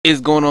Is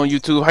going on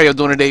YouTube? How y'all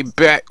doing today?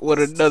 Back with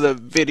another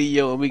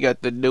video. We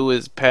got the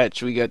newest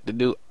patch. We got the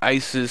new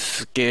ISIS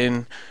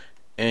skin,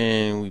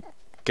 and we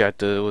got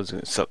the what's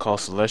it called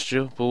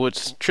Celestial. But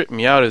what's tripped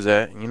me out is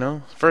that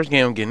first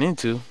game I'm getting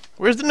into.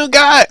 Where's the new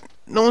guy?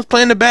 No one's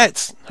playing the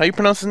bats. How you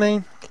pronounce his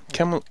name?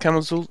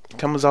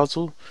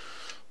 Kamazatsu,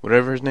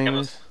 whatever his name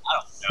is.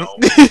 I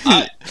don't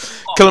know.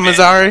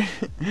 Kalamazari.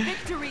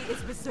 Victory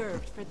is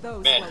reserved for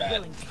those Man who are bat.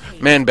 willing to pay.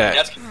 Man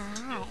bat.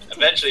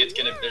 Eventually, there's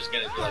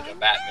gonna be like a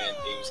Batman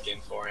theme skin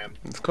for him.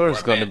 Of course,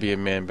 it's gonna be a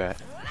man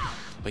bat.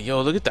 But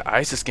yo, look at the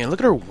ISIS skin. Look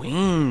at her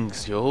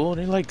wings, yo.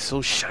 They like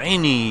so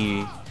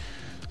shiny,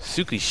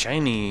 super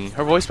shiny.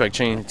 Her voice pack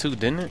changed too,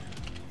 didn't it?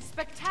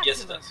 Spectacular.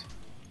 Yes, it does.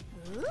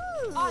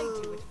 I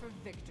do it for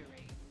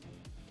victory.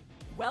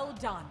 Well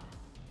done.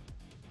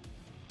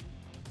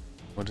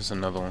 What is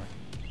another one?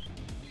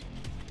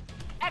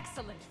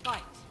 Excellent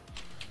fight.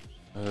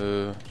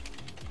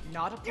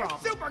 Not a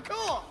problem. Super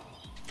cool.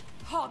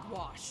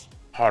 Hogwash.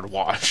 Hard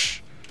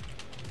wash.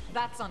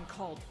 That's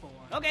uncalled for.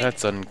 Okay.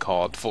 That's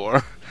uncalled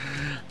for.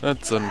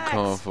 That's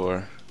uncalled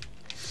for.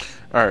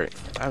 Alright,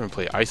 I haven't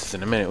played ISIS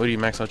in a minute. What do you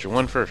max out your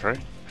one first, right?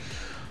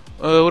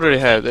 What do they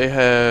have? They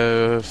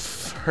have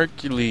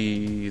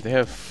Hercules. They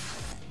have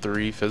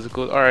 3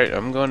 physicals. Alright,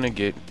 I'm gonna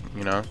get,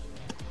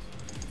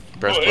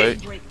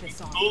 breastplate. Break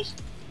this off.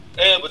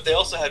 Yeah, but they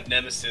also have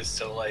Nemesis,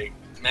 so like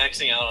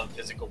maxing out on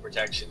physical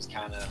protection is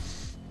kind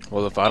of.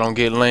 Well, if I don't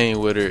get lane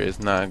with her, it's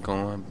not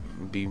gonna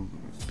be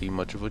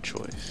much of a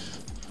choice.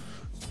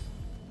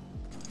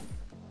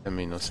 That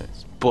made no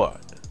sense.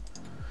 But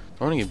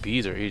I want to get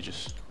bees or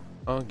aegis.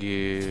 I'll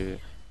get.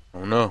 I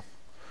don't know.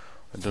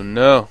 I don't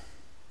know.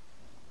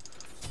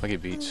 I'll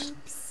get beats.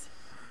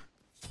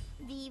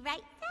 Be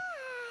right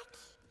back.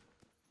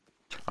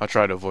 I'll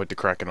try to avoid the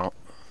Kraken ult.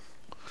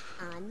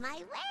 On my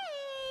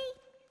way.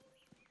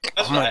 That's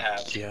Oh what my I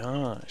have.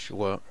 gosh!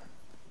 Well,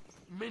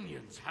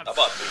 Minions have How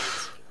about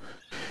these?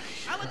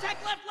 I'll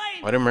attack left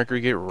lane. why did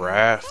Mercury get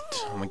raft?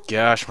 Oh my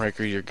gosh,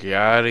 Mercury, you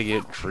gotta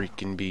get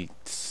freaking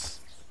beats.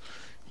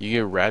 You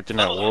get wrapped in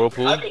that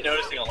whirlpool. I've been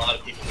noticing a lot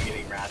of people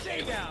getting wrapped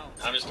in.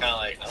 I'm just kind of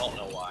like, I don't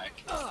know why.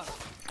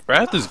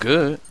 Raft is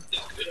good.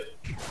 It's good.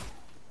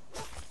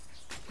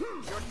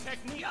 Your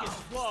technique is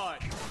flawed.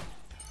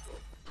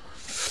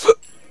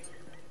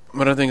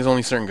 But I think it's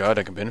only certain god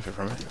that can benefit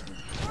from it.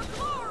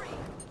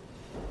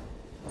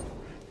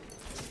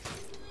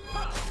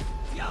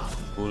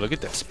 Ooh, look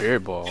at that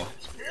spirit ball.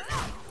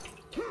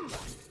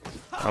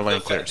 Our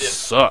lane clear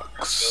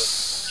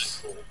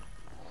sucks.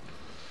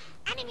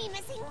 Enemy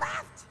missing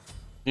left.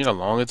 You know how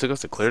long it took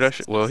us to clear that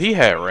shit? Well, he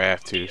had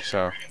raft too,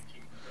 so.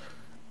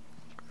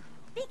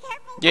 Be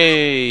careful.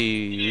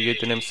 Yay! We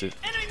get the nemesis.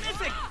 Enemy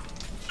missing.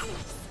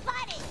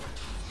 Spotted.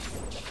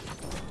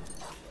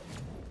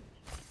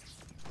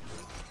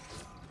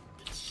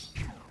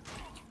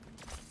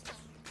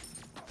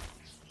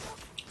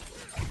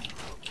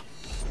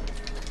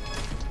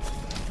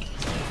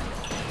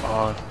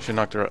 Oh, should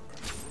knocked her up.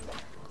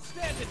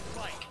 Stand and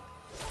fight.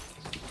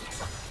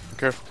 Be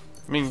careful.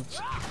 Minions.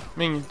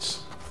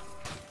 Minions.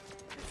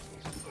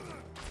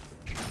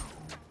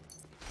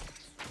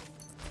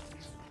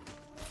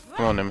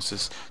 Come on,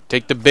 Nemesis.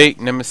 Take the bait,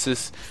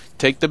 Nemesis.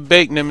 Take the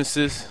bait,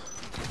 Nemesis.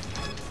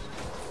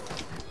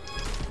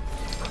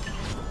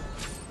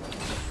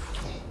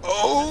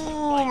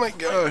 Oh my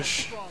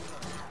gosh.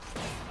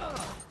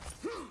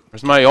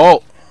 Where's my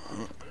ult?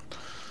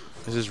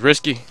 This is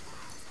risky.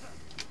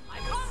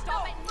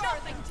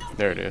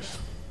 There it is.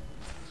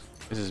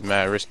 This is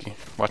mad risky.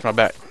 Watch my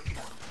back.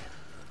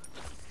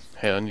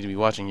 Hell, I need to be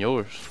watching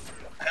yours.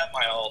 I have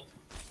my ult,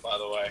 by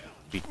the way.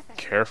 Be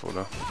careful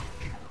though.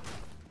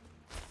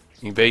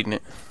 You baiting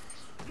it.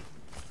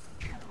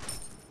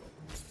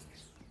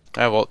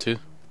 I have ult too.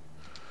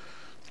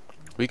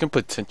 We can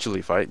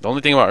potentially fight. The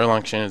only thing about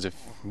Erlang Shen is if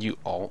you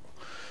ult,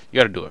 you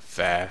gotta do it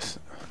fast.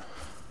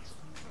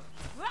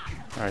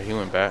 Alright, he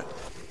went back.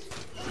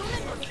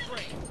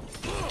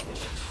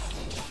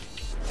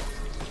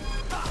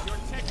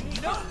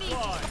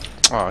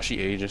 Oh, she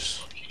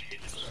ages.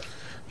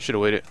 Should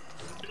have waited.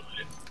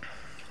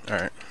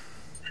 Alright.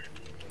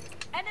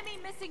 Enemy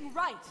missing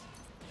right.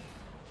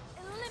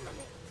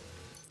 Eliminate.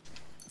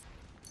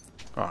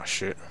 Oh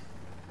shit.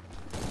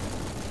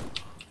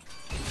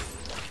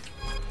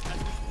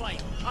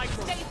 Fight. I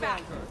grow Stay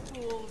back,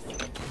 stronger. fools.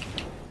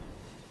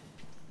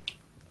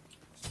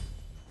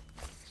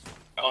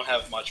 I don't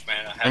have much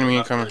mana. I have Enemy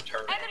enough for incoming. a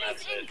turret, and Enemies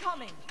that's it.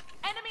 incoming.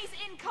 Enemies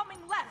incoming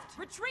left.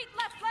 Retreat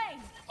left lane.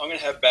 I'm gonna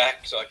head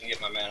back so I can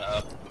get my mana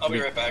up. I'll be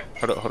right back.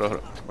 Hold up, hold up,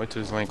 hold up. Wait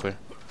till this lane clear.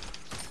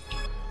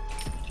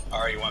 I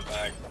already went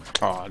back.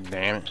 Oh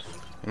damn it.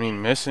 Enemy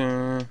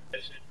missing.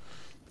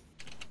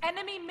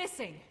 Enemy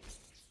missing.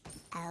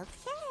 Okay.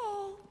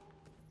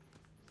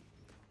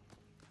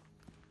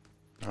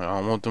 I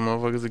don't want them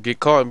motherfuckers to get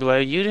caught and be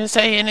like, you didn't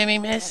say enemy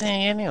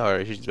missing.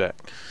 Alright, she's back.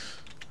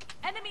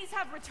 Enemies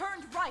have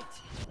returned right.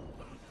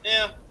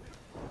 Yeah.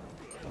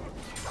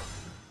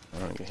 I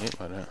don't get hit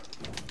by that.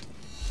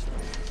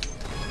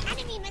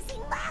 Enemy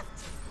missing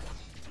left.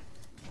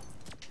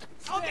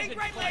 I'll get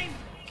right lane.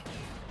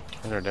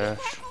 There's our dash.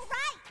 Careful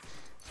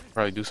right.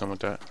 Probably do something with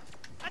that.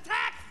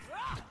 Attack!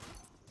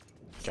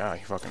 God,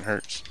 he fucking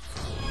hurts.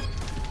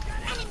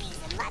 Enemies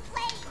in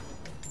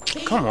left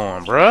lane. Come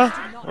on, bruh.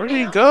 Where did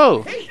he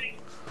go?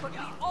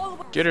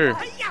 Get her.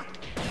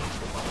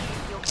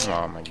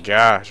 Oh my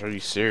gosh, are you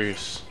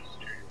serious?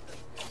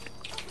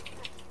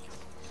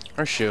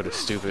 Her shield is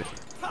stupid.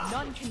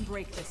 None can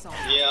break this all.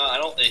 Yeah, I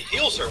don't. It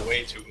heals her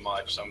way too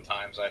much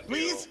sometimes. I feel.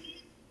 Please?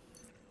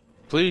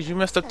 Please, you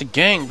messed up the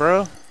gang,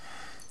 bro.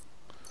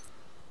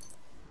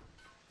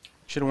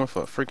 Should've went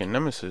for a freaking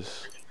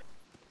nemesis.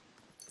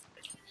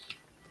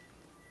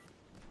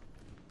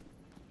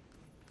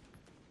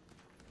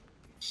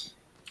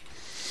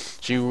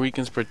 She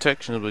weakens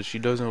protection, but she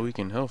doesn't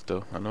weaken health,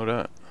 though. I know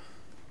that.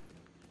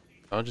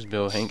 I'll just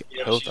build Yeah,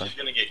 but health. she's just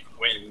gonna get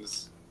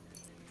wins.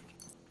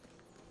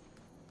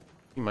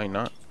 He might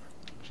not.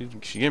 She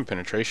getting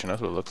penetration.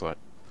 That's what it looks like.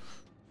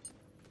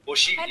 Well,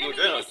 Enemy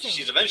missing.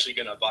 she's eventually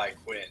gonna buy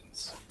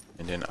Quinn's.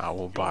 And then I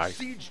will buy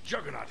Siege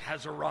Juggernaut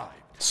has arrived.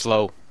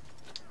 slow.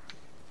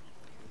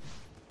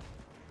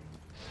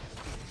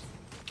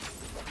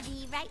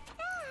 Be right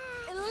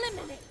back.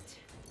 Eliminate.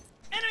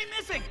 Enemy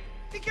missing!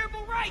 Be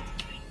careful, right!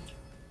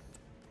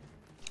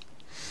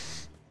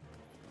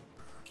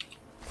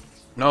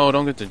 No,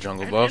 don't get the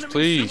jungle An buff, enemy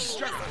please. Siege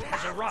Juggernaut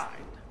has arrived.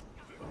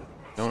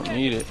 Don't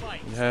need it.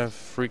 You have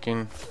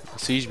freaking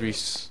siege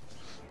beasts.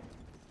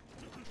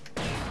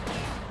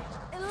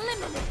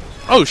 Eliminate.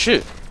 Oh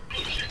shit! Is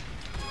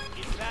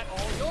that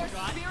all Your you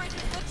got? spirit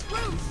is the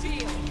true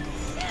shield.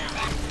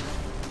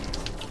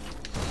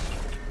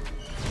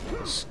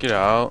 Let's get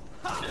out.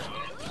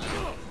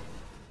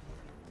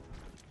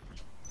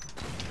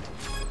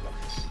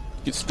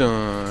 Get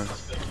stunned.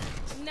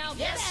 Now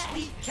yes,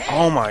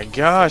 Oh my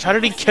gosh! How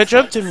did he catch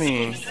up to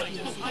me?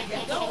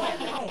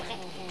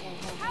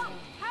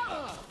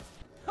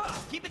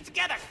 Keep it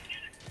together!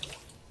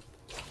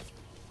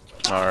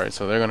 All right,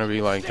 so they're gonna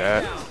be like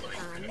that.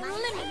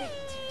 eliminate.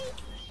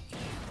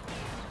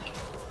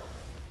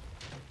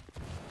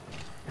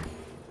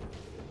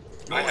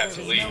 I have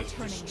to leave.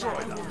 Destroy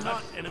the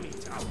left enemy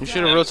tower. You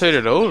should have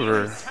rotated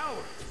over. Tower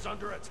is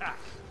under attack.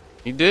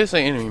 He did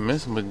say enemy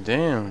missing, but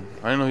damn,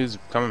 I didn't know he was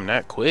coming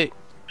that quick.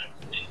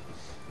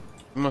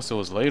 He must have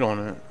was late on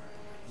it.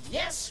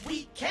 Yes,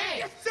 we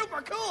can!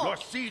 Super cool! Your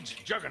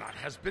siege juggernaut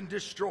has been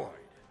destroyed.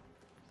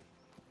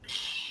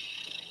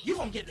 You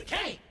won't get the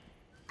cane!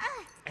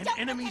 An Don't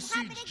enemy let that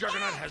happen siege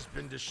juggernaut again. has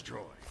been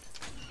destroyed.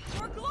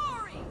 For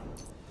glory.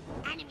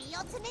 Enemy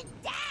ultimate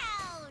down.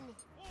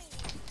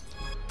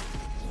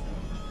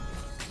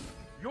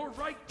 Your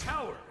right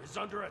tower is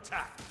under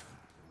attack.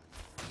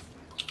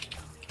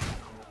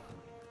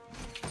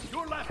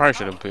 Your left Probably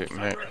should have tower picked is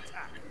Mac. under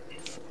attack.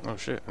 Oh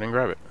shit, I didn't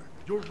grab it.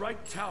 Your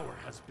right tower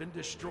has been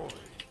destroyed.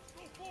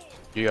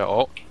 You got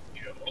ult?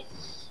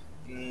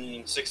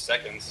 6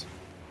 seconds.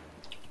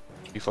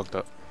 You fucked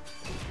up.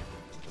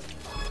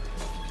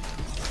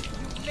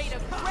 You made a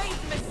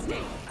grave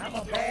mistake. I'm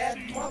a bad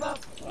mother.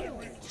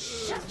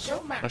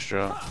 Nice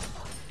job.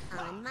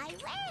 On my way.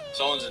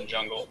 Someone's in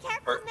jungle.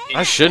 Or-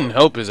 I shouldn't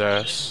help his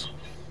ass.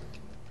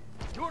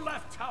 Your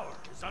left tower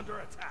is under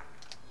attack.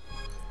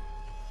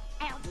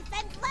 I'll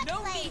defend left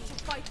No lane. need to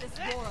fight this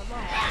war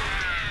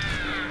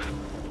alone.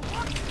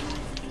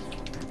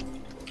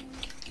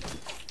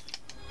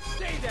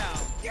 Stay down.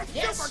 You're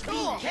super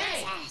cool.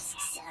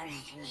 Tasks are at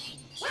hand.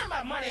 Where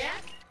my money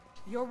at?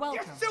 You're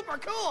welcome. Super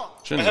cool.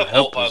 Shouldn't I have have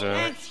helped ult, his by the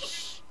way.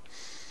 ass.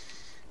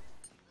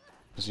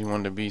 Cause he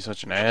wanted to be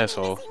such an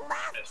asshole. Missing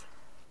left.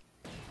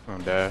 Oh,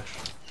 dash.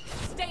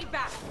 Stay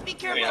back. Be I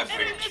careful. mean, I Enemy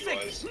figured she missing.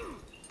 was.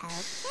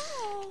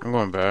 Okay. I'm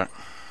going back.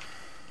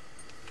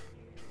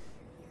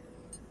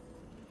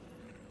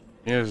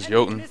 Yeah, it's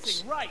Enemy Jotuns.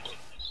 missing right.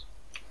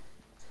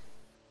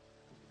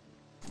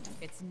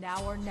 It's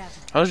now or never.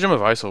 How does Gem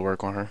of Iso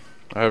work on her?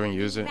 I haven't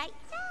used it. Right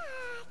back.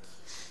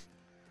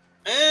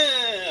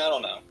 I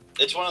don't know.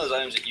 It's one of those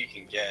items that you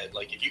can get.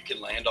 Like, if you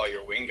can land all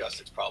your wing gusts,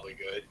 it's probably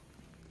good.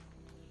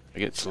 I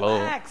get slow.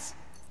 Relax.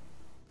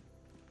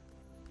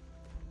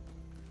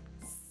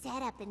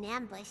 Set up an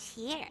ambush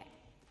here.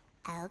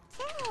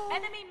 Okay.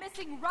 Enemy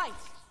missing right.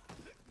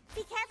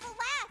 Be careful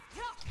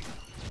left.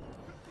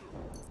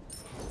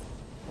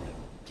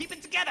 Keep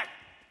it together.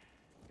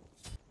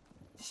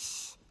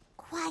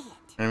 Quiet.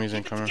 Enemies Keep it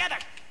incoming. together.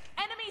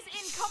 Enemies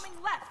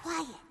incoming left.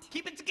 Quiet.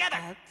 Keep it together.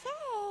 Okay.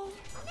 No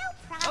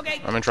problem.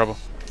 Okay. I'm in trouble.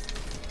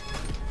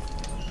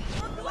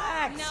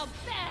 Relax. Now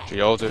that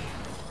She ulted.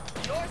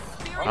 your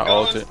spirit I is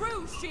ulted.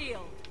 true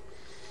shield.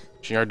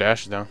 She our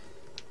dash is down.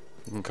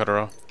 You can cut her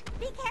off.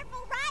 Be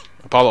careful right.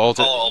 Apollo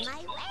ulted. Oh, My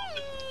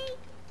way.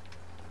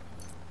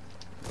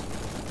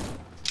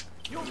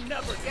 You'll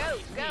never Go,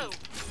 go.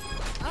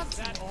 Is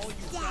that all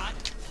you got?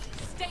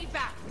 Stay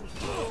back.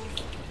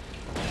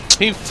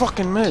 He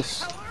fucking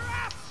missed.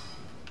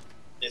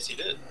 yes, he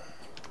did.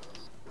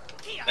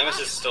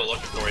 Nemesis is still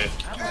looking for you.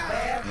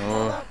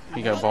 Oh,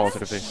 he got ball to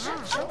the face.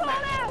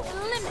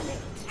 Eliminate.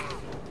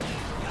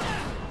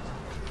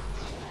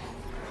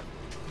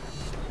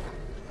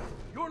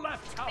 Your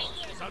left tower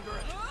is under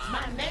attack.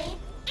 My name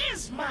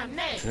is my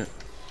name. Shit.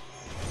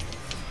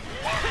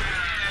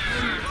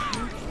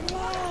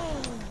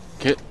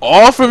 Get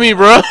off of me,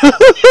 bro!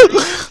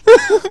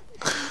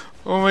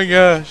 Oh my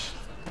gosh.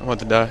 I'm about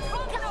to die.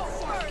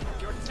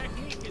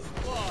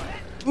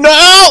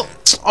 No!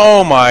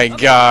 Oh my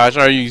gosh,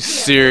 are you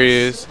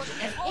serious?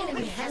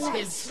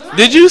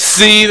 Did you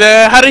see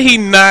that? How did he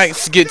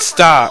not get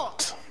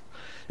stopped?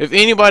 If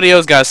anybody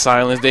else got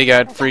silenced, they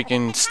got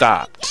freaking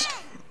stopped.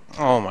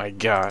 Oh my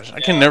gosh, I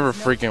can never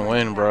freaking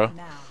win, bro.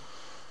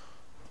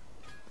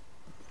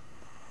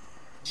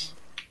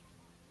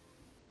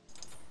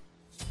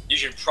 You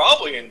should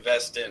probably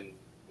invest in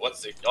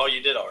what's the? Oh,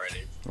 you did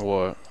already.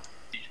 What?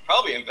 You should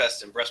probably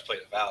invest in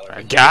Breastplate of Valor.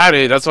 I got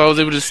it. That's why I was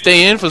able to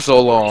stay in for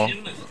so long.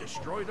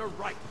 Destroyed a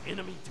right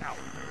enemy tower.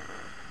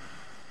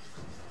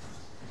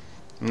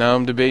 Now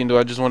I'm debating, do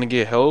I just want to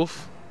get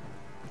health?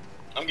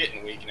 I'm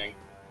getting weakening.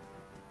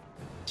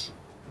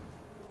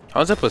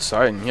 How's that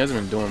Poseidon? He hasn't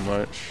been doing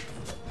much.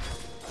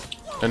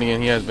 Then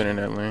again, he has been in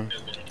that lane.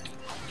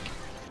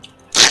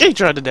 He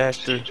tried to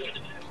dash through.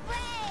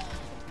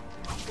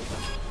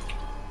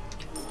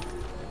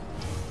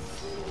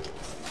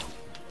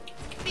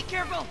 Be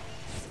careful.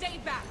 Stay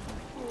back,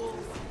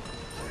 fools.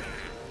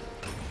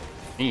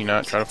 Can you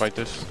not try to fight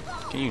this?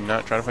 Can you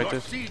not try to fight Your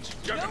this? siege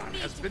No juggernaut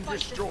need has to been fight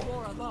this destroyed.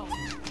 war alone.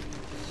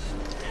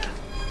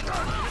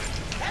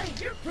 Hey,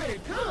 you're pretty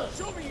good.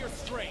 Show me your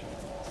strength.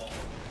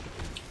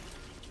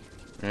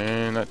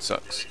 And that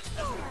sucks.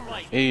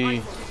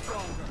 Hey.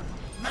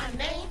 My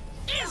name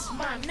is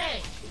my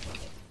name.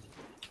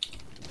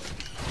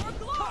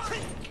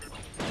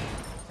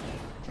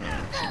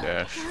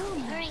 Dash.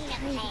 Bring the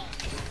pain.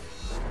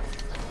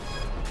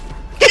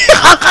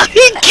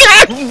 He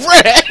got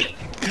wrecked!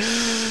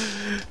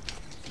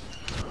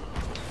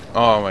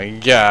 Oh my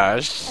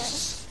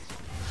gosh.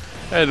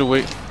 I had to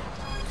wait.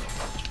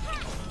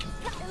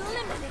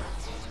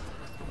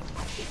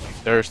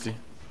 Thirsty.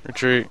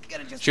 Retreat.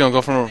 She gonna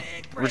go from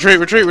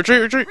retreat.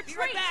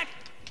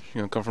 She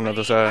gonna come from the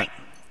other side.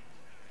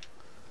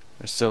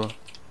 There's Scylla.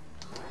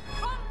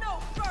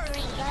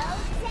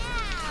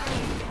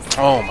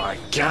 Oh my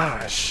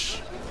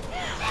gosh.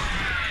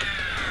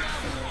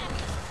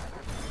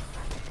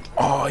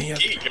 Oh yeah.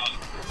 He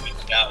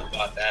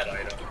got that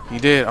item. He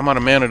did. I'm out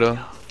of mana though.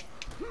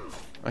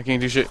 I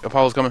can't do shit.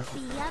 Apollo's coming. Be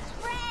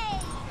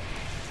afraid.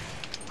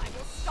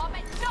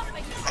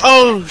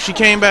 Oh, she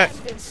came back.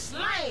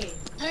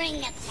 Bring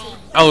the pain.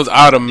 I was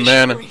out of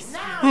mana.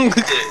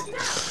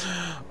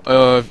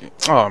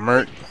 Oh,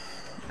 Merc.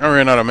 I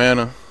ran out of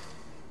mana.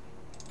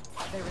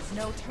 There is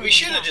no turning We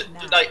should have back just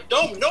now. like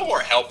no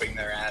more helping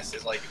their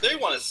asses. Like if they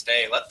want to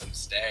stay, let them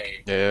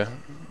stay. Yeah.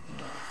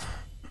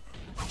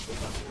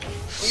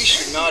 We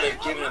should not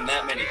have given them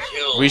that many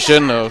kills. We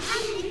shouldn't have.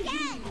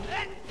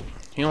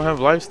 He don't have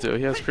life still.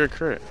 He has pure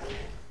crit.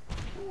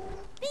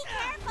 Be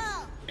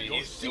careful. Your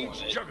He's doing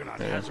siege it. juggernaut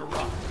Yeah. has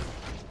arrived.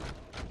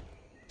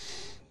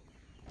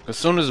 As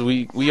soon as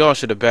we all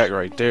should have backed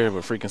right there,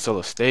 but freaking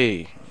Scylla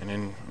stayed, and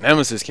then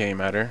Nemesis came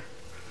at her.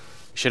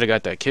 Should have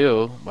got that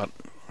kill, but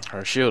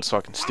her shield's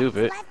fucking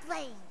stupid. Left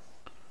lane.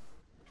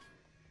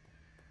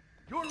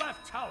 Your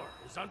left tower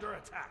is under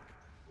attack.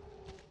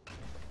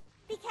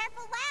 Be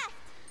careful left.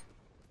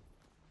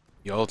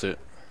 You ulted.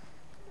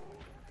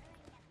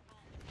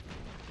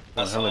 Oh,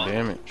 That's hella all.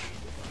 damage.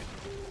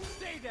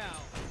 Stay down.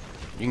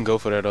 You can go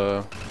for that.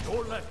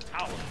 Your left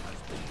tower has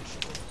been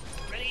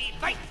destroyed. Ready,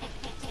 fight.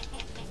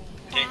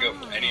 Can't go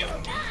for any of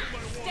them.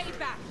 Stay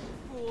back,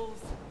 fools.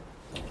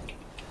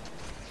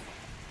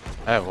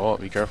 I have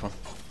ult. Be careful.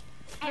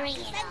 Bring it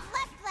on.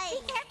 Left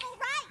lane. Be careful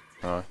right.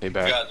 Oh, they You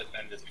back. gotta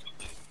defend this.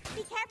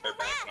 Be careful They're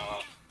backing left.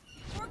 off.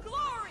 For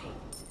glory.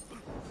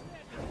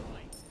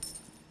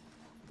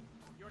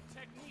 Your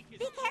technique is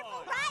Be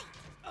careful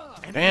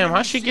right. Damn,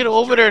 how'd she get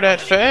over there that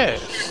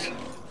fast?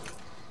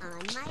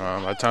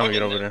 On my By the time we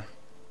get over there,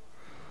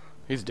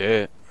 he's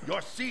dead.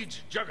 Your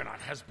siege juggernaut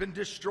has been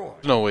destroyed.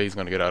 There's no way he's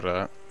gonna get out of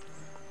that.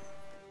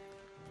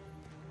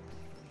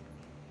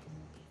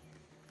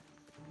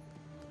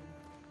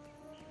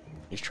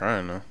 He's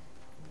trying though.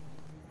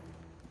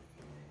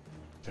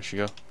 There she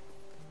go. As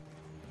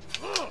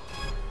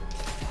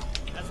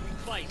we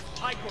fight,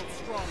 I grow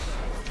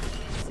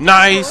stronger.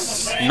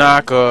 Nice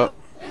knock up.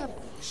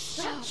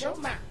 Shut your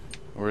mouth.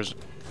 Where's?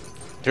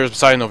 There's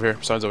Poseidon over here.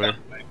 Poseidon's over here.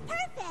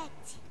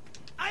 perfect.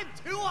 I'm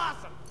too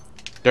awesome.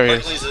 There he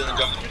Hercules is. isn't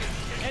going.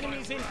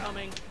 Enemies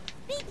incoming.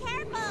 Be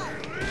careful.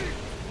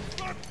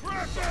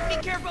 Be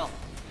careful.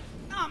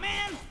 Oh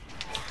man.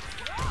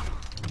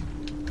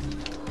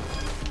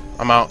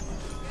 I'm out.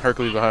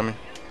 Hercules behind me.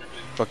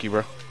 Fuck you,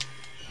 bro.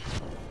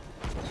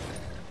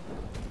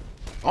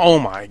 Oh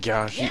my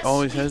gosh, he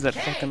always has that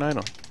fucking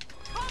item.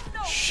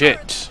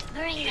 Shit.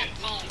 Bring the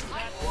pain.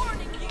 I'm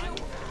warning you.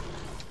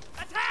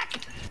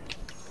 Attack!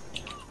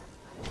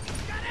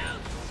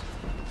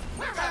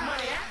 Where's that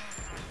money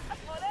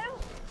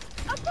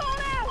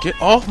at?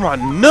 Get off my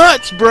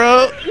nuts,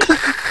 bro.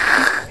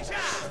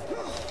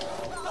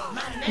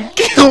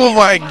 Oh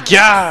my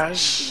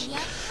gosh.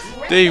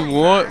 They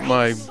want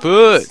my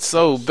butt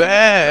so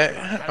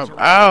bad. I'm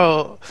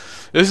out.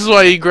 This is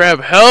why you grab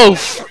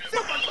health.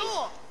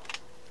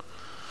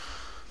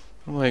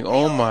 I'm like,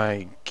 oh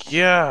my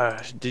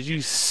gosh, did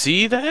you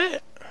see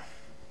that?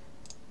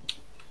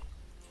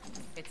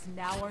 It's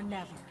now or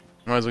never.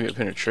 Might as well get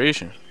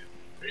penetration.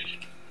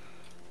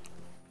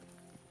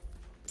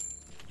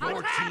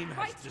 Your team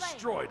has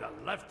destroyed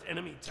a left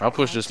enemy tower. I'll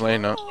push this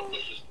lane now.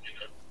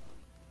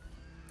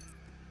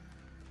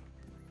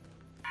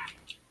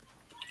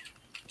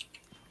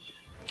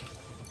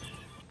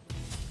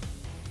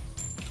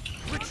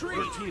 Retreat.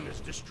 Your team has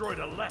destroyed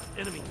a left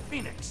enemy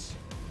Phoenix.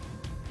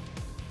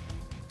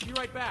 Be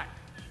right back.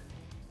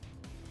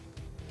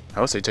 I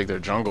would say take their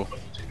jungle.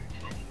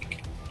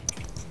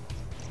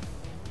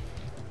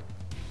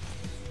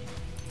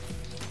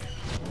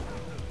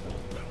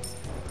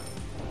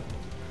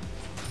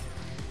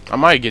 I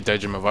might get that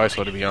Gem of Ice,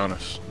 to be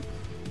honest.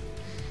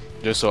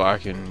 Just so I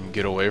can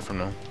get away from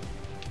them.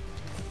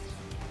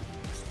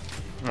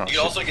 Oh, You can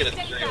also get a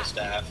Ethereal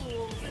Staff.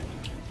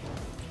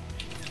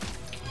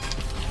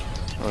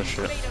 Oh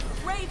shit. Made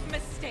a grave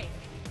mistake.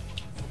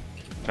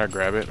 Can I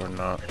grab it or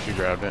not? She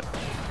grabbed it.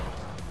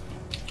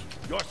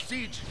 Your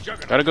siege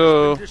juggernaut Gotta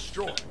go. has been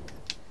destroyed.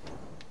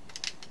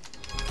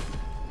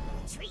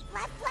 Retreat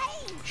left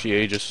lane. She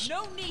ages.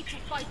 No need to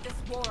fight this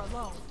war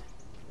alone.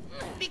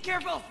 Be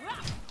careful!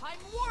 I'm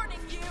warning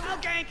you.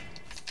 Okay.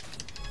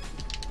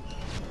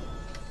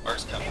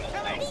 Mark's coming in. Be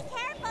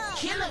careful.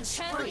 Killing Be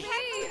spree.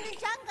 careful in the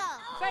jungle.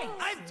 Face.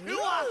 I'm too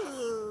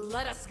up.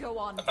 Let us go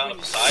on. I found a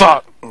please.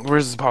 Poseidon. Fuck!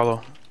 Where's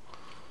Apollo?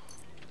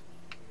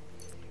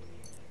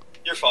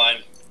 You're fine.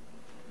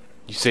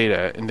 You say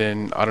that, and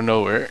then out of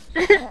nowhere.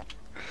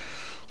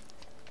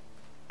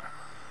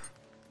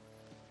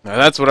 Now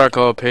that's what I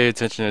call pay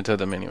attention to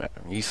the minimap.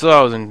 You saw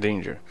I was in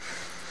danger.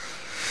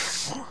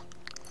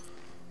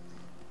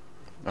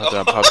 After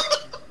I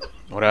popped.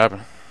 What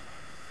happened?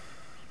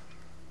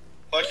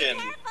 Fucking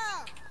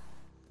Careful.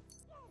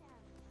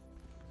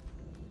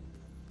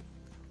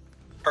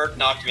 Perk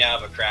knocked me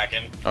out of a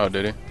Kraken. Oh,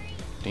 did he?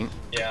 Dink.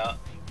 Yeah.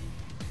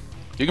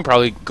 You can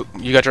probably go,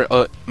 you got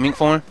your mink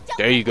form?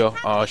 There you go.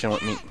 Oh, I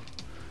shouldn't want mink.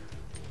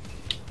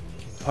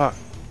 Fuck.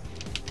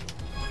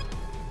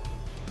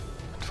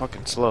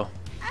 Fucking slow.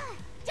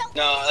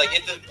 No, like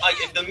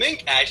if the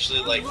mink actually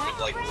like would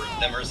like root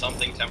them or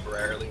something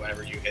temporarily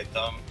whenever you hit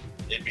them,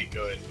 it'd be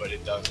good, but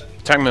it doesn't.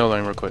 Attack middle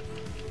lane real quick.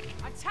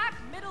 Attack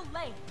middle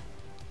lane.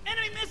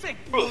 Enemy missing.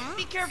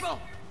 Be careful.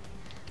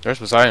 There's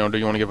Poseidon, or do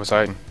you want to get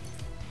Poseidon?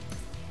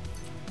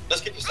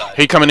 Let's get Poseidon.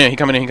 He coming in, he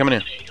coming in, he coming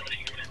in.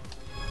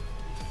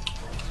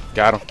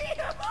 Got him.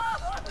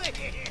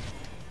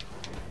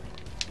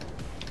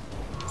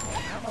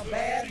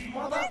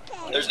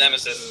 There's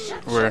Nemesis.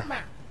 Where?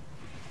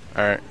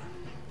 Alright.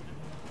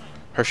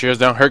 Her shield's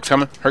down. Herc's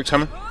coming. Herc's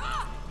coming.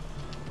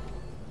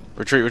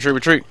 Retreat, retreat,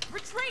 retreat.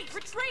 Retreat,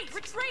 retreat,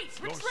 retreat,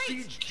 Your retreat.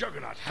 siege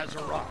juggernaut has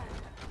arrived.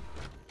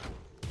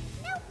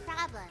 No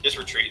problem. Just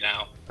retreat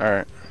now.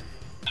 Alright.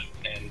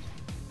 And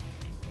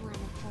Wanna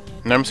play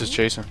a Nemesis game?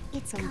 chasing.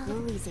 It's some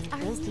bullies and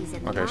ghosties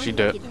and Okay, she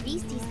dead. long-legged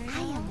beasties. I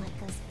am what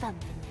goes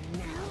bump in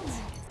the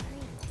night.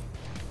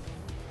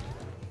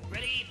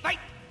 Ready, fight.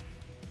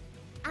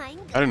 I'm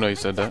I didn't know you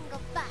said that.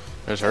 jungle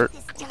buff. There's Herc.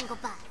 This jungle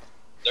buff.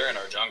 they're in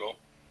our jungle.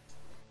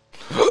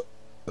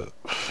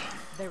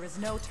 There is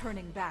no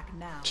turning back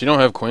now. She don't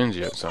have Queens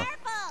yet, so.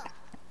 Careful.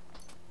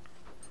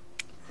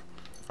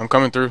 I'm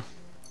coming through.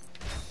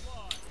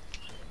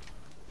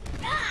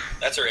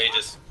 That's her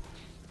Aegis.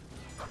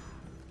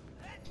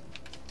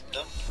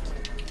 No.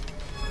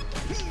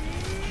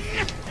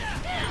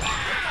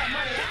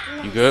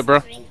 You good, bro?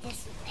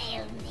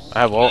 I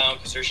have ult. No,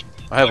 because they're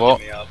I have fucking ult.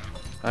 me up.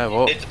 I have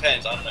ult. It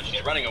depends. I don't know.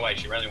 She's running away.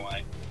 She's running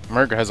away.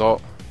 Merc has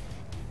ult.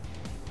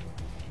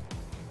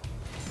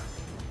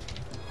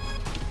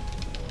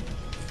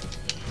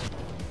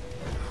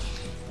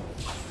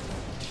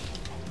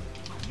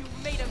 You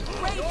made a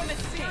grave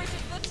mistake.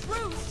 The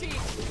true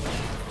shield.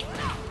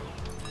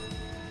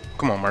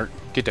 Come on, Merc.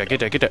 Get that, get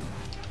that, get that.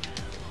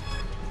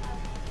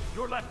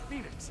 Your left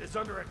Phoenix is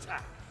under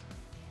attack.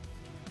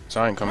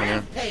 Sign coming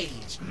in.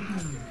 Page.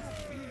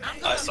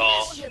 I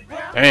saw.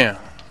 Damn.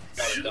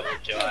 Got a double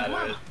kill out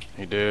of it.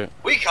 He did.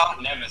 We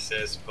caught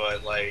Nemesis,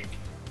 but like,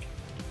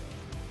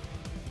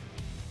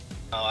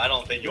 no, I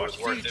don't think it Your was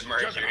worth siege it,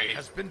 juggernaut Mercury.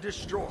 has been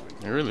destroyed.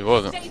 It really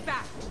wasn't. Stay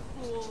back,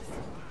 fools.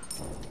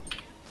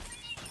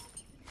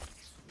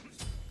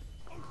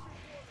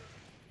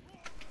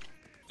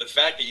 The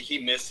fact that he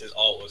missed his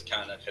ult was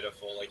kind of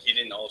pitiful. Like he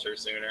didn't alter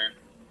sooner.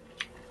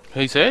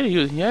 He said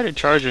he had it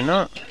charging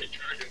up.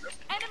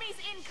 Enemies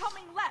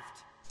incoming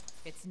left.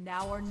 It's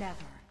now or never.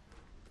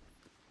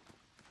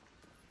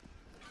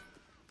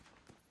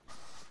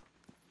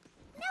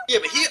 Yeah,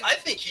 but I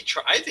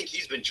think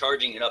he's been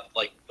charging it up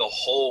like the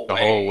whole The way.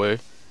 whole way.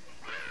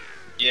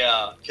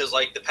 Yeah, because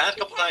like the past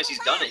couple times he's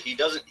done it, he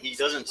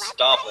doesn't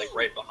stop like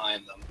right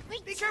behind them.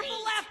 Be careful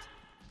left.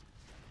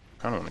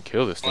 I don't want to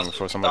kill this thing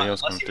before somebody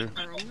else comes through.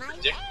 On my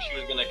Predict she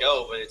was gonna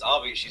go, but it's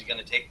obvious she's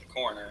gonna take the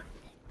corner.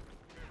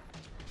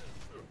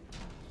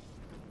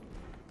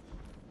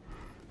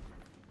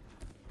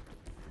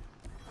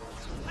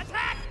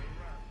 Attack.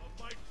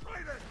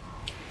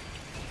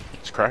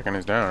 Kraken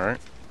is down, right?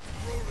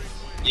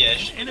 Yeah,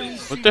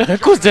 What the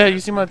heck was that? You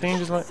see my thing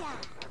just like...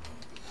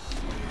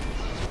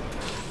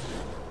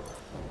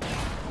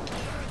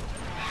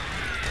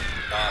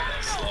 God,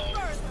 that's slow.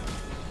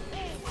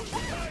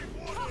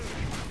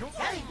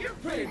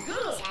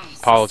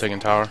 Apollo taking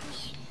tower.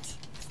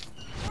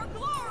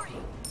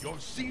 Your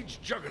siege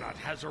juggernaut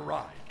has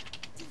arrived.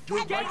 Your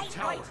right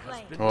tower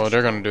has been Well,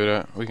 they're gonna do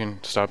that. We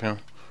can stop him.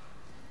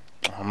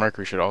 Oh,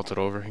 Mercury should ult it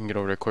over. He can get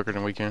over there quicker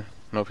than we can.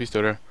 Nope, he's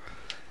still there.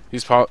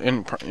 He's probably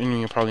incoming.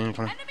 Enemy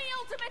ultimate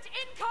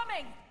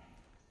incoming.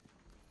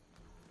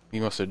 He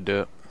must have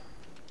dipped.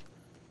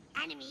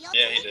 Enemy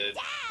Yeah, he ultimate did.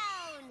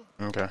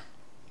 down. Okay.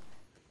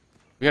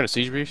 We got a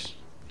siege beast.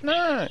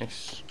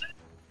 Nice.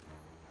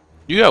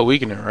 You got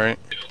weakening, right?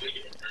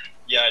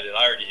 Yeah, I did.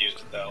 I already used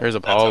it though. Here's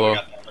That's how we Apollo.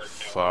 got that hurt, too.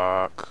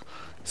 Fuck.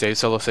 Save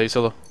solo. Save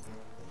solo.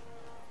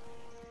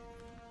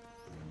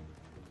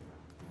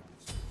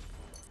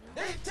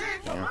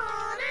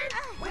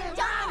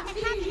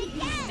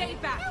 Stay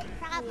back.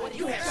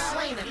 You have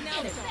slain an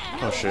enemy.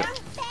 Oh shit.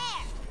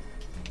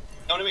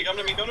 Come to me, come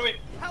to me, come to me.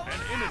 An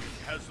enemy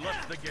has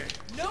left the game.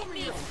 No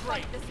need to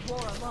fight this war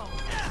alone.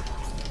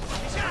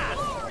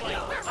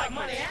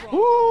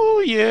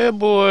 Ooh, yeah,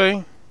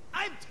 boy.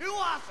 I'm too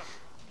awesome.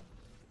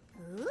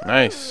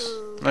 Nice.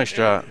 Nice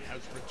job.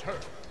 Has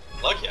returned.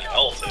 Lucky I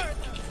ulted.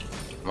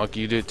 Lucky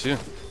you did too.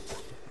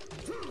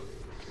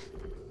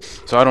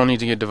 So I don't need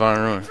to get Divine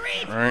Ruin,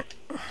 right?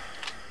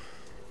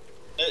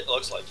 It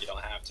looks like you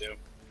don't have to.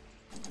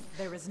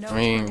 There is no. I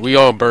mean, we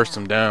all burst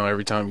them down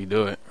every time you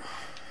do it.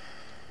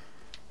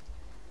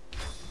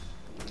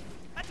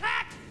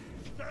 Attack!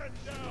 Stand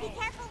down. Be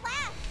careful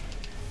left.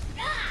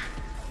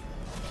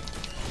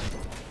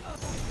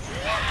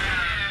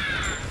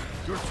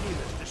 Your team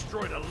has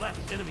destroyed a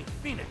left enemy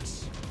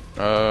Phoenix.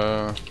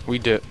 We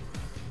dip.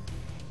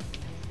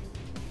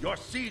 Your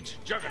siege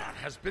juggernaut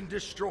has been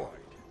destroyed.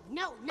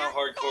 No, How not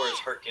hardcore there. is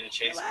Hurt gonna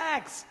chase me?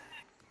 Relax.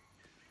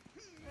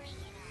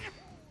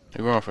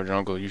 You're going for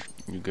jungle. You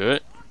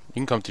good? You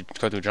can come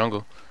through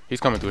jungle. He's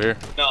coming through here.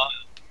 No.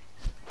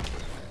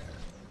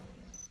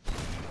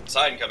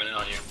 Poseidon coming in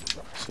on you.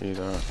 See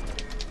that?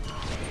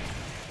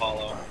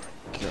 Follow.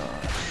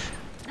 Gosh.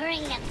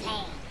 Bring the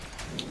pain.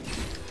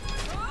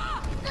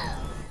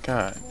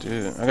 God,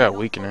 dude. I got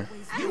weakening.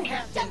 You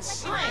have been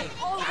slain.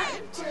 I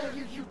didn't tell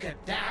you you could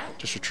die.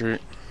 Just retreat.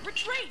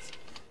 Retreat.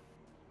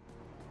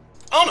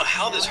 I don't know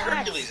how this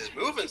Hercules is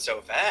moving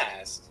so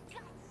fast.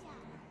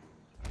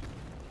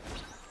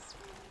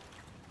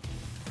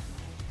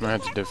 I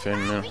have to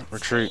defend now.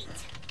 Retreat.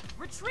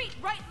 Retreat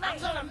right lane. I'm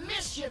gonna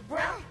miss you, bro.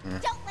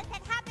 Don't let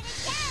that happen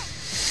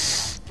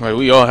again. Like,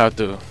 we all have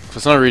to. For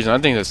some reason, I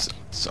think it's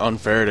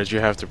unfair that you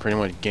have to pretty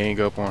much gang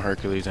up on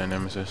Hercules and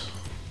Nemesis.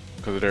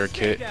 Because of their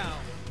kit.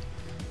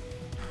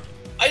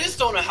 I just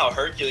don't know how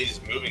Hercules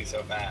is moving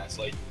so fast.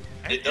 Like,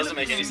 it doesn't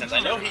make any sense. I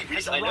know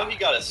he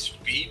got a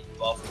speed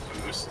buff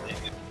boost in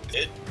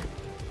it,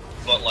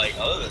 but like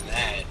other than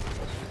that,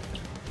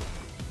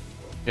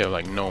 Yeah,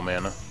 like no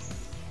mana.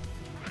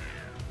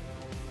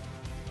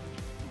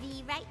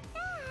 Be right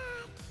back.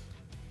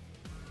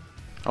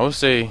 I would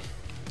say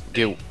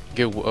get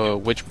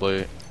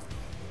Witchblade.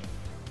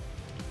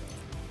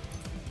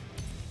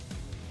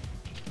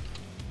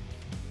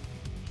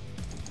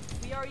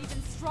 We are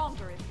even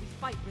stronger if we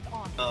fight with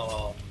honor. oh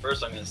well.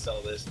 First, I'm gonna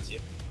sell this and see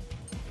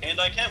if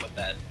I can with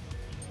that.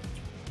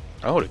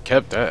 I would have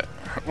kept that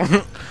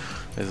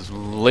as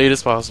late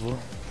as possible.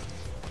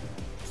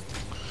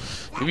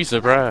 You'd be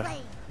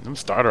surprised. Them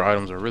starter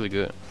items are really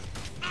good.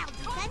 I'll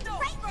defend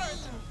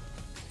greatly.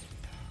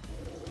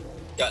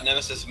 Got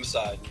Nemesis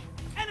beside.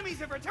 Enemies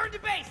have returned to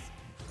base.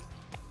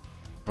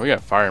 We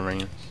got fire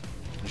minions.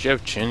 Does she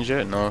have chins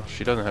yet? No,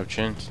 she doesn't have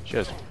chins. She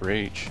has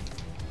rage.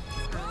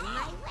 On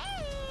my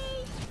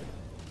way.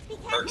 Be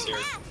Perk's careful here.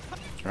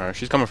 left. Alright,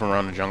 she's coming from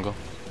around the jungle.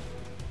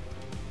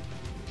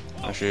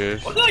 There she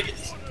is. What did I get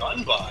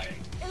stunned by?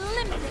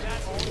 Eliminate.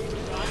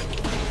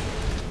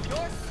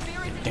 Your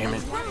spirit is Damn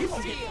it.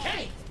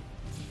 Hey.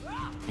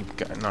 He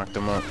got knocked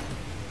him up.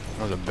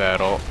 That was a bad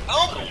ult. I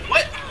don't know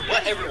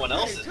what everyone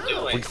else is We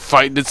doing.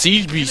 fight the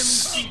siege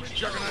beasts.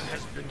 Juggernaut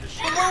has been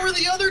destroyed. But where were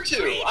the other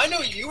two? I know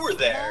you were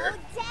there.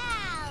 Slow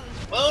down.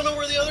 Well, I don't know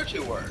where the other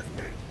two were.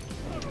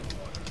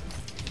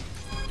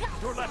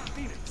 Your left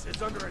Phoenix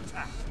is under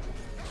attack.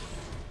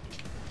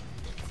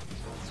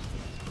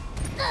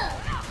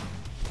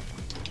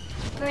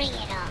 Bring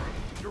it on.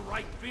 Your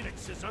right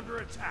Phoenix is under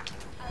attack.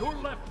 Your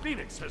left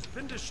Phoenix has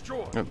been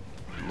destroyed. Good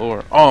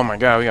Lord. Oh my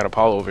god, we got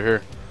Apollo over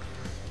here.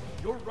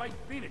 Your right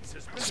Phoenix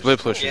has been Split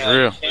destroyed. push is Yeah,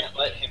 real. you can't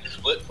let him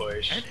split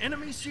push. An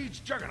enemy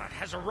siege juggernaut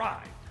has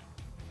arrived.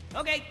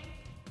 Okay.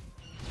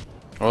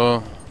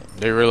 Well,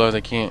 they realize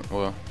they can't.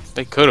 Well,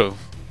 they could have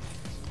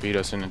beat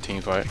us in a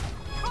team fight.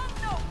 Come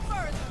no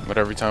further. But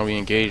every time we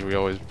engage, we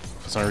always,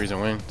 for some reason,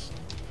 wins.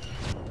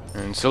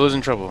 And Scylla's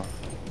in trouble.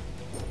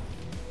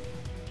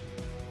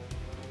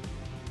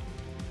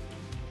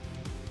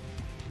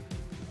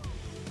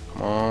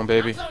 Come on,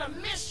 baby. I'm gonna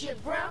miss you,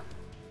 bro.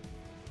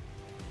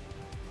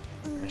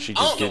 And she I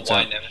just don't know gets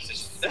why out.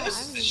 Nemesis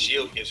Nemesis'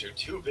 shield gives her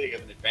too big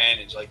of an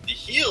advantage. Like, the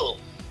heal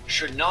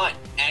should not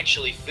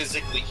actually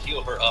physically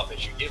heal her up. It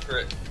should give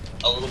her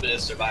a little bit of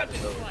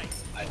survivability.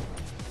 I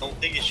don't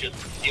think it should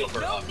heal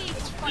her up.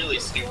 That's really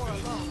stupid.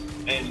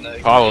 And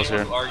Apollo's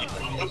here. Argue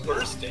the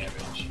burst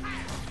damage.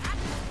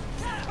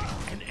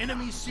 An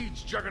enemy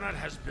siege juggernaut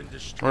has been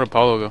destroyed. Where'd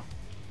Apollo go?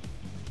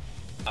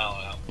 I don't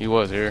know. He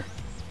was here.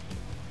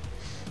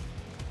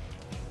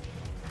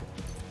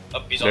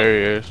 Up, he's There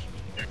he is.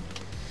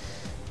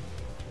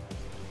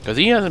 Cause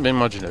he hasn't been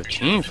much in a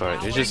team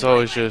fight. It's just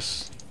always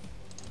just.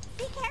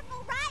 Be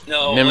careful, right?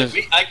 No,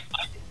 Nemesis- like,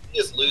 I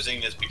is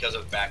losing this because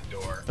of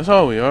backdoor. That's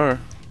all we are.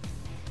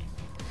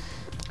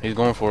 He's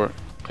going for it.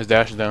 His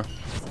dash is down.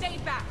 Stay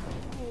back,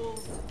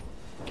 fools.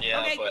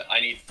 Yeah, Okay. but I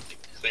need to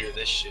clear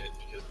this shit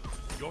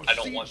because Your I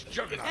don't siege want them to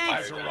get juggernaut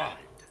fired. has arrived.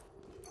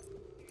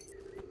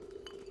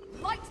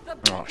 Light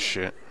the Oh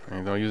shit! I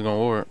ain't gonna use no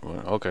ward.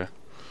 But okay.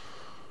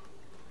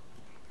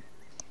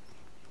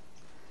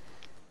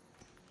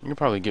 You can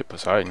probably get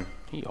Poseidon.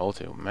 He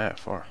ulted mad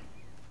far.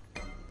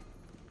 I'm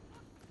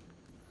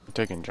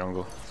taking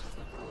jungle.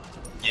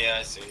 Yeah,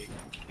 I see.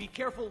 Be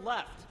careful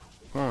left.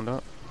 Come on,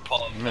 dog.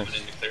 Apollo coming in Miss.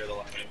 to clear the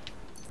line.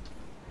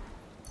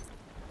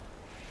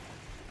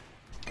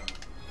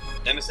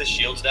 Nemesis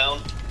shields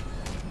down.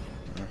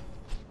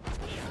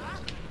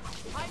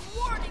 I'm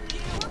warning you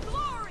of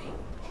glory.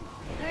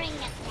 Bring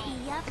it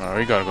me up. Oh,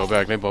 we gotta go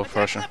back. They both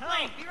rushing. Left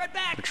lane. Be right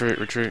back. Retreat,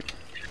 retreat.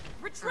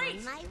 Retreat.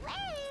 On my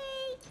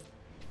way.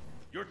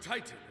 Your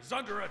Titan is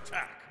under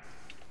attack.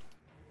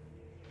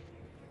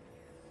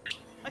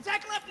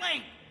 Attack left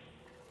lane.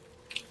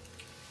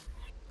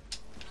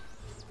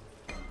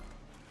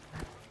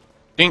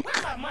 Dink.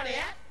 Where's my money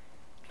at?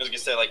 I was gonna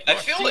say, like, I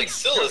Your feel like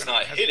siege Scylla's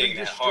not juggernaut has hitting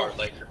been that hard. destroyed.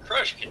 Like, her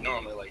crush can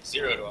normally, like,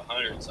 0 to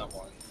 100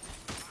 someone.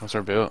 What's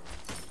her build?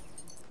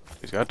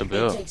 He's got the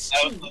build. I would say,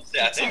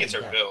 I think it's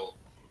her build.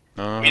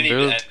 No, We her need to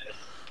build. end it.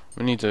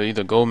 We need to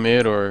either go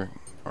mid or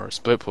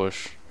split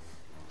push.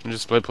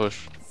 Just split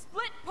push.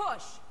 Split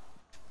push.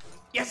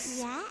 Yes.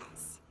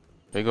 Yes.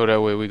 They go that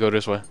way. We go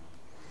this way.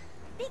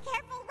 Be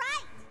careful,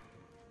 right?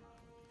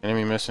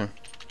 Enemy missing.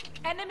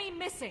 Enemy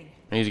missing.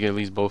 I need to get at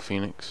least both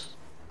Phoenix.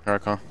 Here I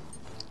come.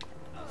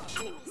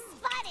 Spotted.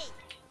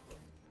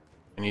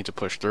 I need to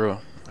push through.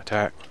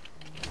 Attack.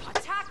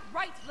 Attack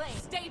right lane.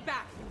 Stay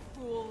back, you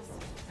fools.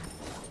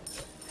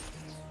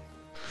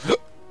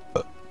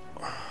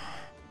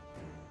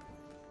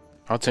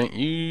 I'll tank.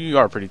 You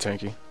are pretty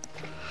tanky.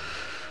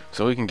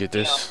 So we can get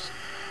this.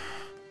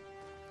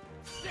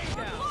 Stay For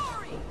down.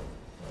 glory.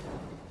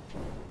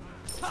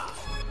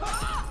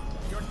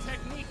 Your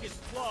technique is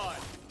flawed.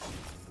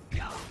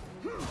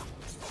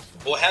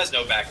 Well, it has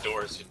no back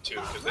doors, too,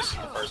 because this is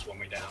the first one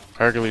we down.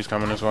 Hercules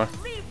coming this way.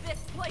 Leave this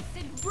place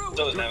in ruin.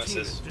 So is Your team has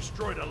Nemesis.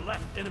 destroyed a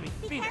left enemy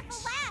Be Phoenix.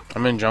 careful, left.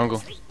 I'm in jungle.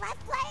 Left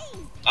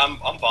lane. I'm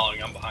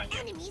following, I'm behind you.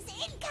 Enemies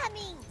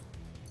incoming.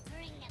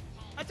 Bring it me.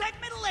 Attack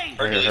middle lane.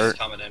 Right. Hercules hurt. is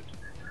coming in.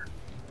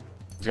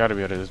 He's got to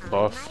be out of this On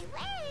buff.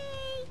 my way.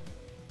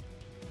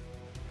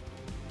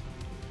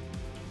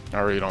 I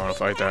really don't want to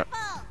fight that.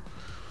 Careful.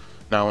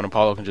 Now when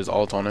Apollo can just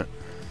ult on it.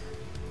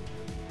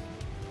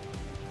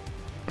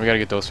 We gotta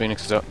get those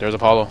Phoenixes up. There's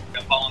Apollo.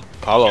 I'm following.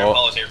 Apollo. Here,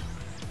 Apollo's here.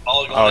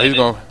 Apollo going Oh, in. he's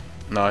going.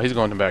 No, he's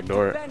going to back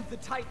door it. Defend the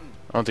Titan.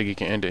 I don't think he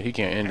can end it. He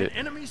can't end An it.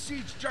 enemy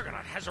siege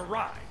juggernaut has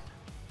arrived.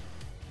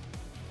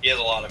 He has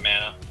a lot of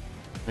mana.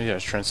 He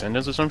has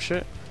Transcendence or some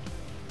shit.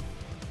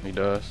 He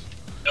does.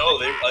 No,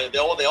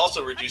 they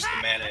also reduce the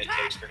mana it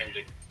takes for him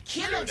to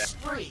go down.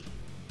 Spree.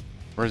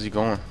 Where's he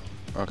going?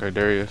 Okay,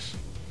 there he is.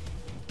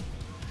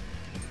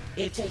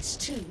 It takes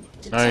two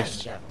to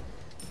Nice. tango.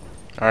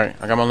 Alright,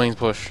 I got my lanes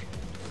push.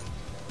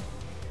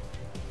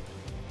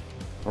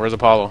 Where's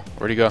Apollo?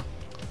 Where'd he go?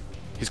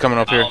 He's coming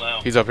up I here. don't know.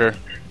 He's up here.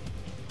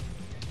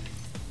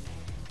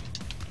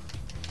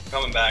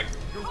 Coming back.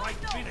 Your right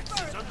Phoenix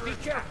is under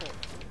attack.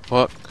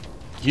 Fuck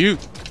you.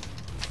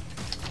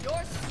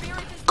 Your spirit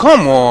is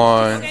Come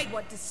on. Okay,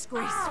 what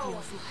disgrace feels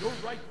like. Your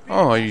right Phoenix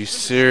Oh, are you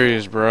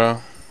serious, bro?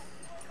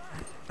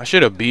 I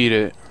should have beat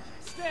it.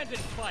 Stand and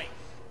fight.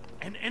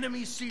 An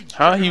enemy siege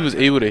How he juggernaut was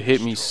has able to been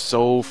hit me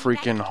destroyed. so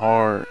freaking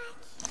hard.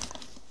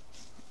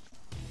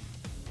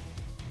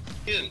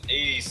 He's an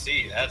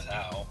ADC, that's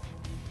how.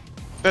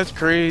 That's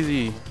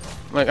crazy.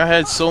 Like, I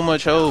had so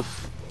much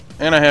health.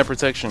 And I had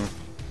protection.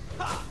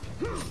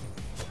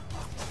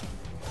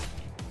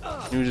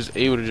 He was just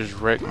able to just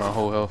wreck my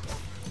whole health.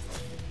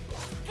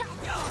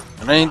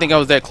 And I didn't think I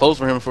was that close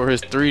for him for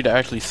his 3 to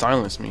actually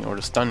silence me or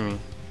to stun me.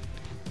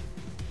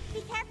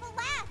 Be careful,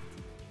 left.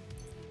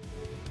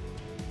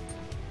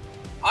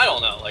 I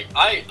don't know, like,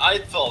 I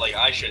felt like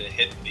I should have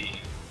hit the,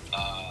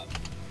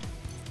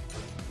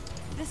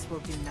 This will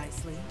do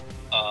nicely.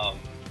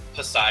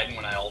 Poseidon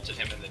when I ulted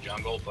him in the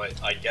jungle,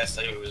 but I guess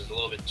it was a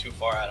little bit too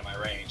far out of my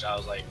range. I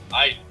was like,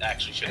 I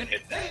actually should have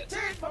hit that.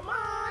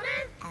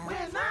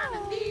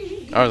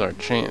 That was our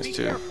chance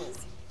too.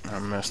 I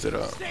messed it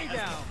up. Stay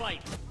down.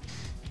 Fight.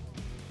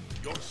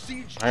 Your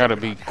siege I gotta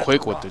be juggernaut has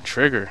quick with the arrived.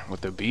 trigger,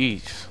 with the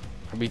beads.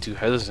 I'd be too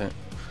hesitant.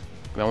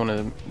 I want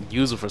to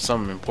use it for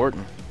something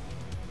important.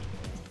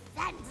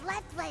 Defend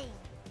left lane.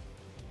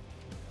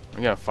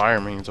 We got fire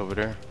minions over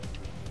there.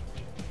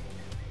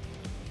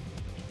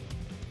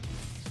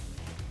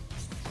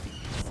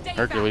 Stay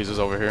Hercules is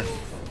over here.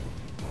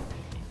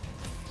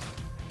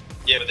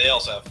 Yeah, but they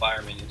also have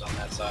fire minions on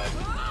that side.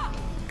 I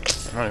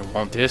don't even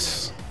want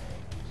this.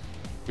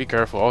 Be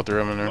careful, all three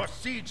of them in Your there.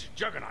 siege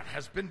juggernaut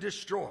has been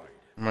destroyed.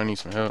 I might need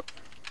some help.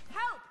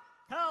 Help!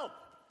 Help!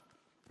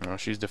 No,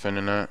 she's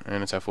defending that,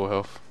 and it's at full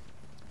health.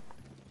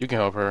 You can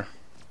help her.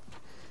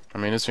 I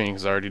mean, this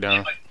Phoenix is already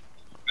down.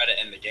 Try to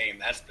end the game.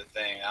 That's the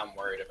thing I'm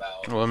worried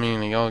about. Well, I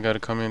mean, y'all got to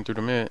come in through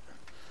the mid.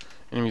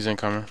 Enemies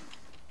incoming.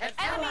 An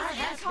ally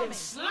has been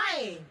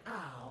slain.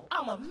 Oh,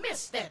 I'ma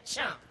miss that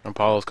chump.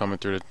 Apollo's coming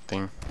through the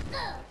thing.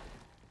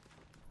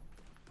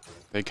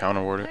 They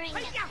counter warded.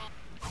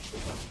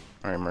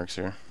 Alright, Merc's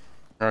here.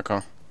 Here I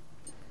come.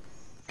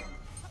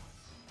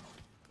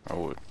 I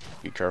would.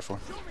 Be careful.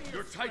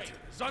 Your Titan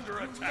is under You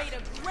attack. made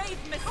a grave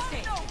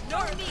mistake.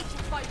 No need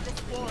to fight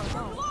this war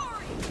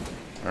alone.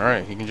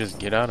 Alright, he can just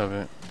get out of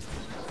it.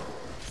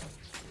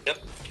 Yep,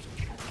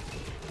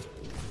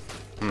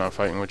 I'm not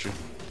fighting with you.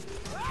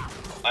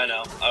 I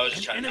know. I was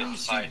just An trying to get enemy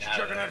the fight siege out of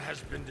juggernaut there.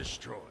 has been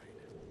destroyed.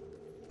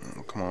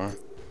 Come on.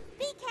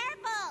 Be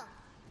careful.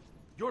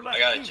 Your left I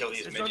gotta Phoenix kill these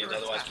is minions, under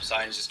otherwise attack.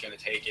 Poseidon's just gonna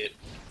take it.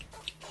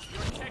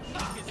 Your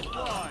technique is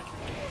flawed.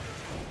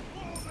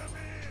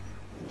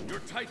 Your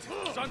Titan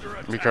is under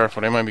attack. Be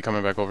careful, they might be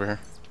coming back over here.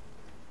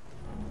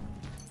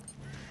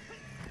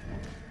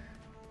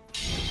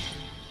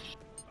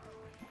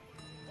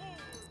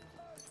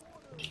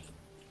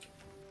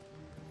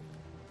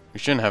 We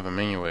shouldn't have a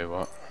minion wave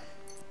up.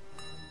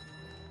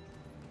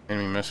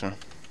 Enemy missing.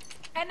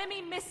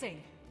 Enemy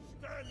missing.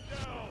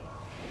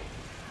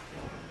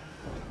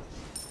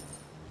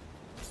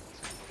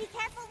 Be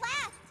careful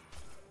left.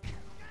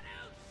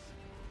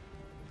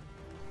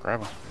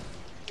 Grab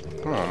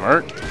him. Come on,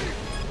 Merc.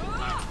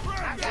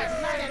 I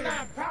got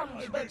 99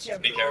 problems, but you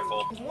Be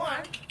careful.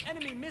 one.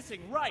 Enemy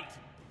missing right.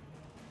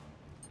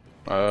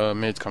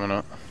 Mid's coming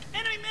up.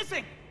 Enemy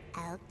missing.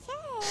 Okay.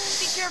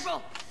 Be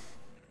careful.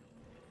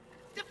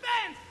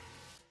 Defend.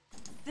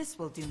 This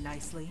will do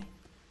nicely.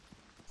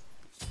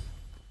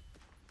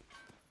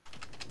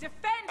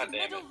 Defend God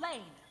damn middle it.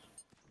 lane.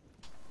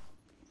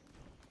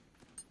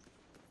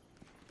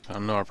 I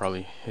know I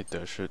probably hit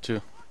that shit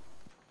too.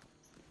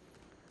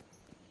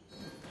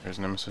 There's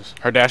Nemesis.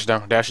 Her dash is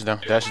down, dash is down,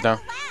 dash is down.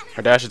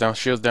 Her dash is down,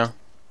 shield's down.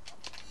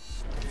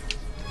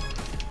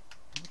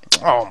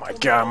 Oh my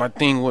god, my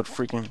thing would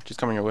freaking just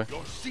coming your way.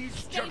 Your siege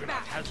Stay juggernaut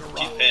back. has She's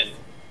arrived. pinned.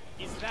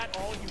 Is that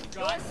all you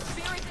Your got?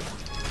 spirit.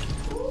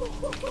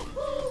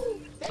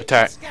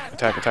 Attack,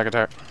 attack, attack,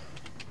 attack.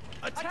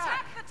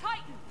 Attack the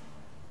Titan.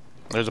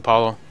 There's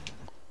Apollo.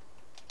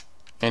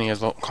 And he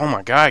has low. Oh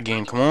my god,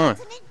 game, come on.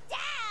 Ultimate down.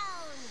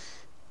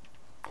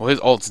 Well, his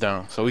ult's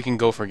down, so we can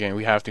go for game.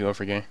 We have to go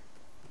for game.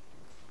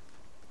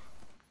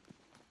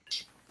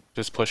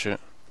 Just push it.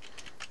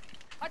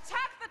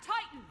 Attack the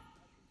Titan.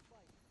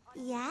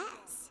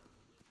 Yes.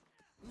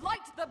 Light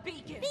the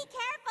beacon. Be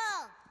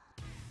careful.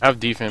 Have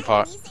defense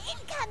pot. Enemies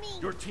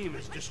incoming. Your team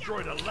has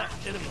destroyed a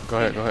left enemy. Go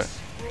ahead, go ahead.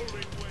 Rolling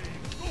wave.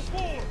 Go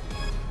forward.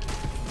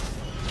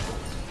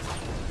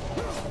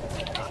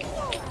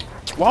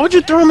 Why would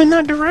you throw him in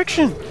that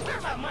direction?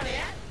 Where my money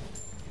at?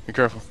 Be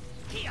careful.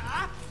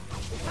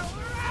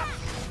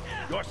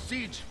 Your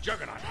siege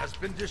juggernaut has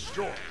been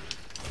destroyed.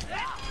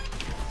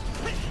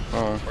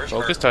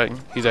 Focus Titan.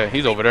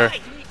 He's over there.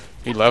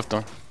 He left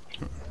him.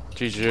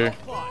 GG.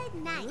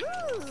 Good night.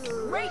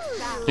 Great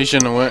battle. He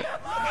shouldn't have went.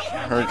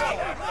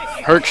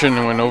 Herc shouldn't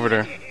have went over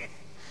there.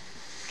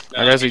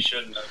 No, I guess he-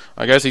 shouldn't have.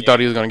 I guess he thought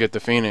he was gonna get the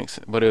Phoenix,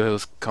 but it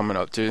was coming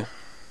up too.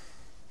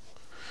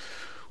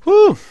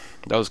 Woo!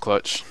 That was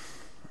clutch.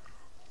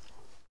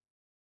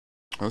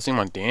 Let's see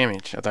my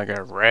damage. I thought I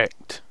got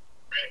wrecked.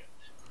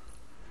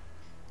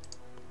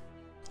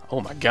 Oh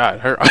my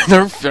god, her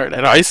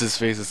that Isis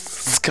face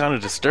is kind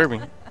of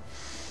disturbing.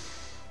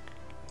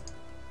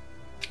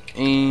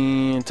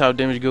 And top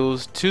damage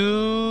goes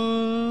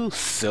to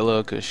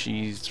Scylla because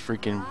she's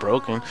freaking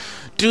broken.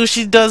 Dude,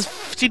 she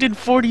did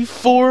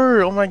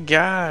 44. Oh my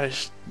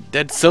gosh.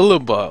 That Scylla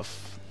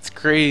buff. It's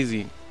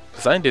crazy.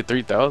 Poseidon did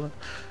 3,000.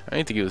 I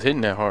didn't think he was hitting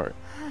that hard.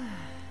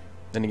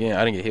 Then again,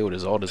 I didn't get hit with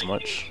his ult as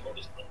much.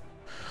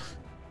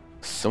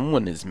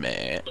 Someone is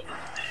mad.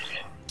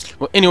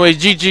 Well,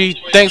 anyways, GG.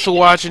 Thanks for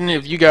watching.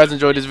 If you guys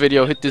enjoyed this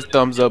video, hit this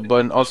thumbs up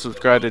button. Also,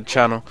 subscribe to the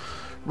channel.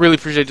 Really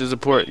appreciate the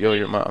support. Yo,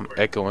 your mom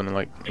echoing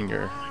like in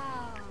your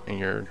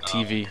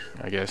TV.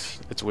 I guess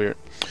it's weird.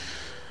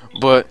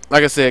 But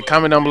like I said,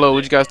 comment down below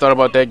what you guys thought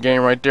about that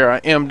game right there. I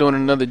am doing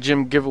another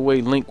gym giveaway.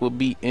 Link will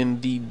be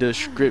in the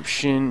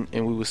description,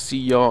 and we will see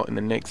y'all in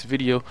the next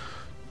video.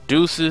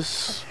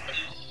 Deuces.